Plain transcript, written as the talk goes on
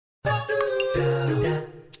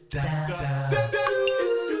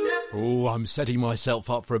I'm setting myself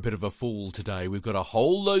up for a bit of a fall today. We've got a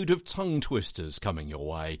whole load of tongue twisters coming your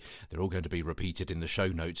way. They're all going to be repeated in the show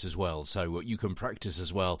notes as well, so you can practice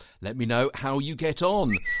as well. Let me know how you get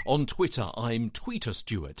on. On Twitter, I'm Tweeter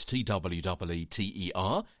Stewart, TWWTER,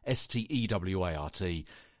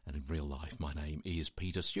 and in real life, my name is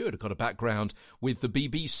Peter Stewart. I've got a background with the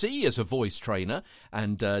BBC as a voice trainer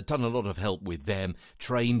and done a lot of help with them.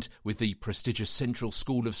 Trained with the prestigious Central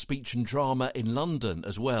School of Speech and Drama in London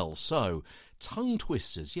as well. So, tongue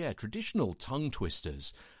twisters, traditional tongue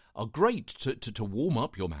twisters are great to warm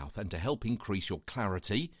up your mouth and to help increase your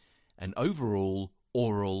clarity and overall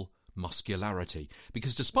oral muscularity.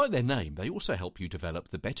 Because despite their name, they also help you develop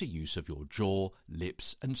the better use of your jaw,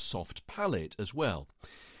 lips and soft palate as well.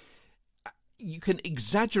 You can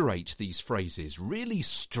exaggerate these phrases, really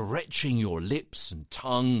stretching your lips and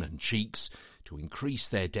tongue and cheeks to increase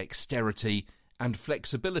their dexterity and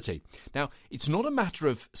flexibility. Now, it's not a matter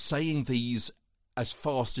of saying these as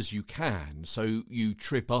fast as you can so you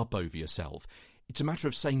trip up over yourself. It's a matter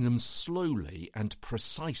of saying them slowly and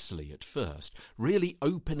precisely at first, really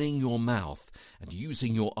opening your mouth and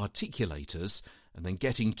using your articulators and then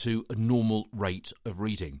getting to a normal rate of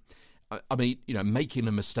reading. I mean, making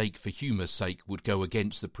a mistake for humour's sake would go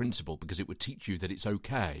against the principle because it would teach you that it's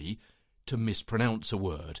okay to mispronounce a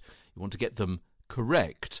word. You want to get them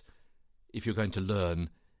correct if you're going to learn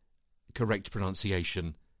correct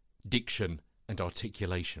pronunciation, diction and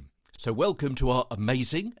articulation. So welcome to our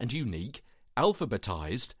amazing and unique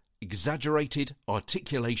alphabetised exaggerated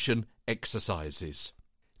articulation exercises.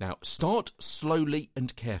 Now, start slowly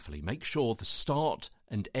and carefully. Make sure the start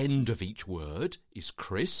and end of each word is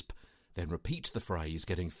crisp. Then repeat the phrase,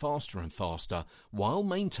 getting faster and faster while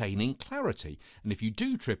maintaining clarity. And if you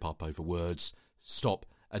do trip up over words, stop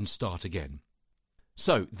and start again.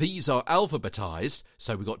 So these are alphabetised,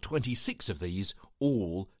 so we've got 26 of these,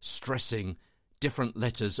 all stressing different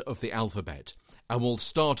letters of the alphabet. And we'll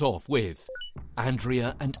start off with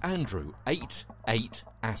Andrea and Andrew ate 8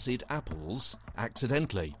 acid apples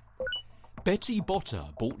accidentally. Betty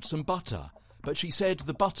Botter bought some butter, but she said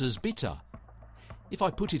the butter's bitter. If I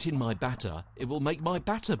put it in my batter, it will make my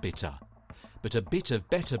batter bitter. But a bit of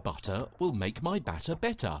better butter will make my batter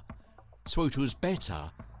better. So it was better.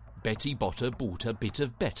 Betty Botter bought a bit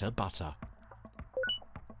of better butter.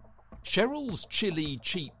 Cheryl's Chili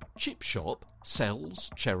Cheap Chip Shop sells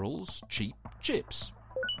Cheryl's cheap chips.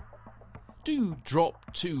 Do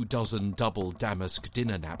drop 2 dozen double damask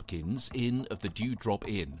dinner napkins in of the Dewdrop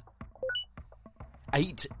Inn.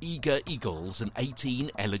 8 eager eagles and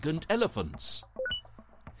 18 elegant elephants.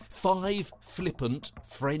 5 flippant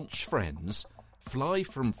French friends fly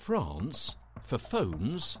from France for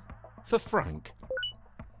phones for Frank.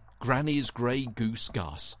 Granny's grey goose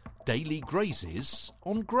Gus daily grazes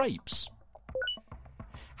on grapes.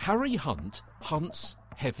 Harry Hunt hunts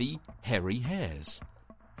heavy, hairy hares.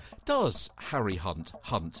 Does Harry Hunt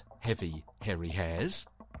hunt heavy, hairy hares?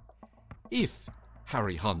 If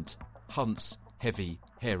Harry Hunt hunts heavy,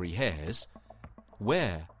 hairy hares,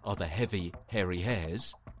 where are the heavy, hairy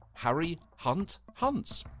hares Harry Hunt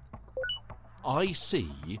hunts? I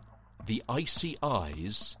see the icy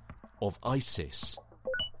eyes of Isis.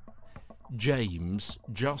 James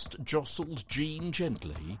just jostled Jean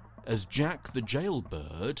gently as Jack the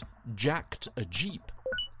jailbird jacked a jeep.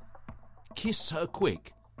 Kiss her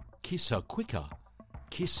quick, kiss her quicker,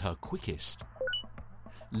 kiss her quickest.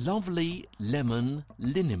 Lovely lemon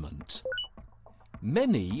liniment.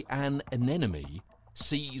 Many an anemone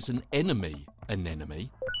sees an enemy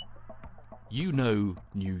anemone. You know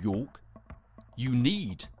New York. You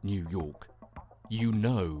need New York. You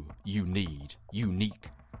know you need unique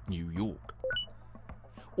New York.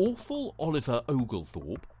 Awful Oliver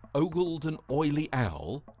Oglethorpe ogled an oily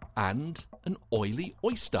owl and an oily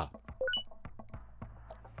oyster.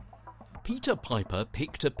 Peter Piper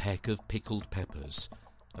picked a peck of pickled peppers.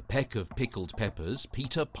 A peck of pickled peppers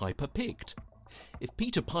Peter Piper picked. If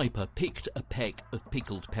Peter Piper picked a peck of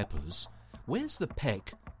pickled peppers, where's the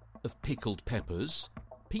peck of pickled peppers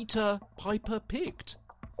Peter Piper picked?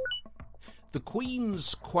 The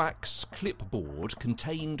Queen's Quack's clipboard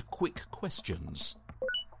contained quick questions.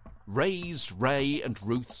 Raise Ray and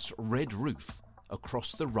Ruth's red roof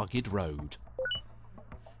across the rugged road.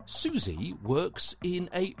 Susie works in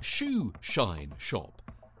a shoe shine shop.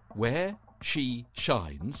 Where she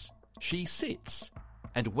shines, she sits,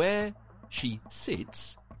 and where she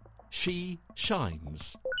sits, she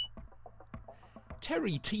shines.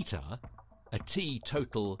 Terry Teeter, a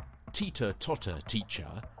teetotal teeter-totter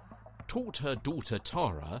teacher, taught her daughter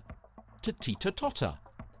Tara to teeter-totter.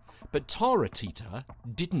 But Tara Teeter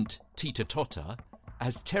didn't teeter-totter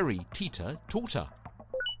as Terry Teeter taught her.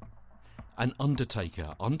 An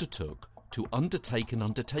undertaker undertook to undertake an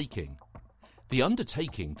undertaking. The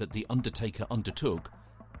undertaking that the undertaker undertook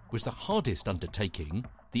was the hardest undertaking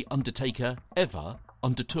the undertaker ever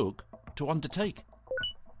undertook to undertake.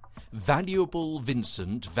 Valuable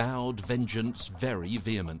Vincent vowed vengeance very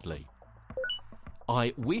vehemently.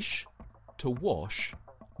 I wish to wash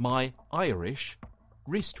my Irish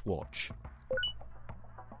wristwatch.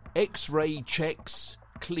 X-ray checks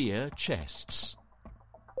clear chests.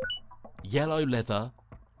 Yellow leather,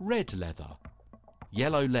 red leather.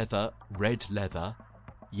 Yellow leather, red leather.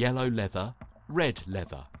 Yellow leather, red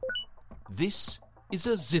leather. This is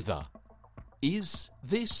a zither. Is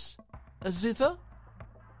this a zither?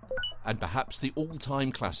 And perhaps the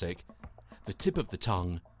all-time classic, the tip of the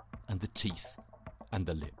tongue and the teeth and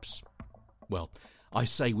the lips. Well, I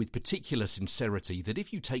say with particular sincerity that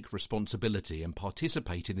if you take responsibility and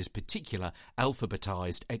participate in this particular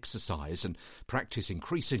alphabetised exercise and practice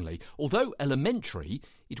increasingly, although elementary,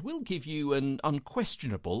 it will give you an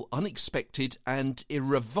unquestionable, unexpected and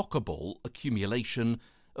irrevocable accumulation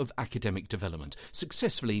of academic development,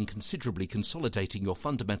 successfully and considerably consolidating your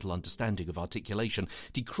fundamental understanding of articulation,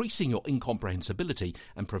 decreasing your incomprehensibility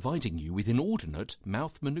and providing you with inordinate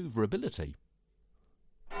mouth manoeuvrability.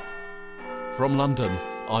 From London,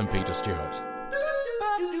 I'm Peter Stewart.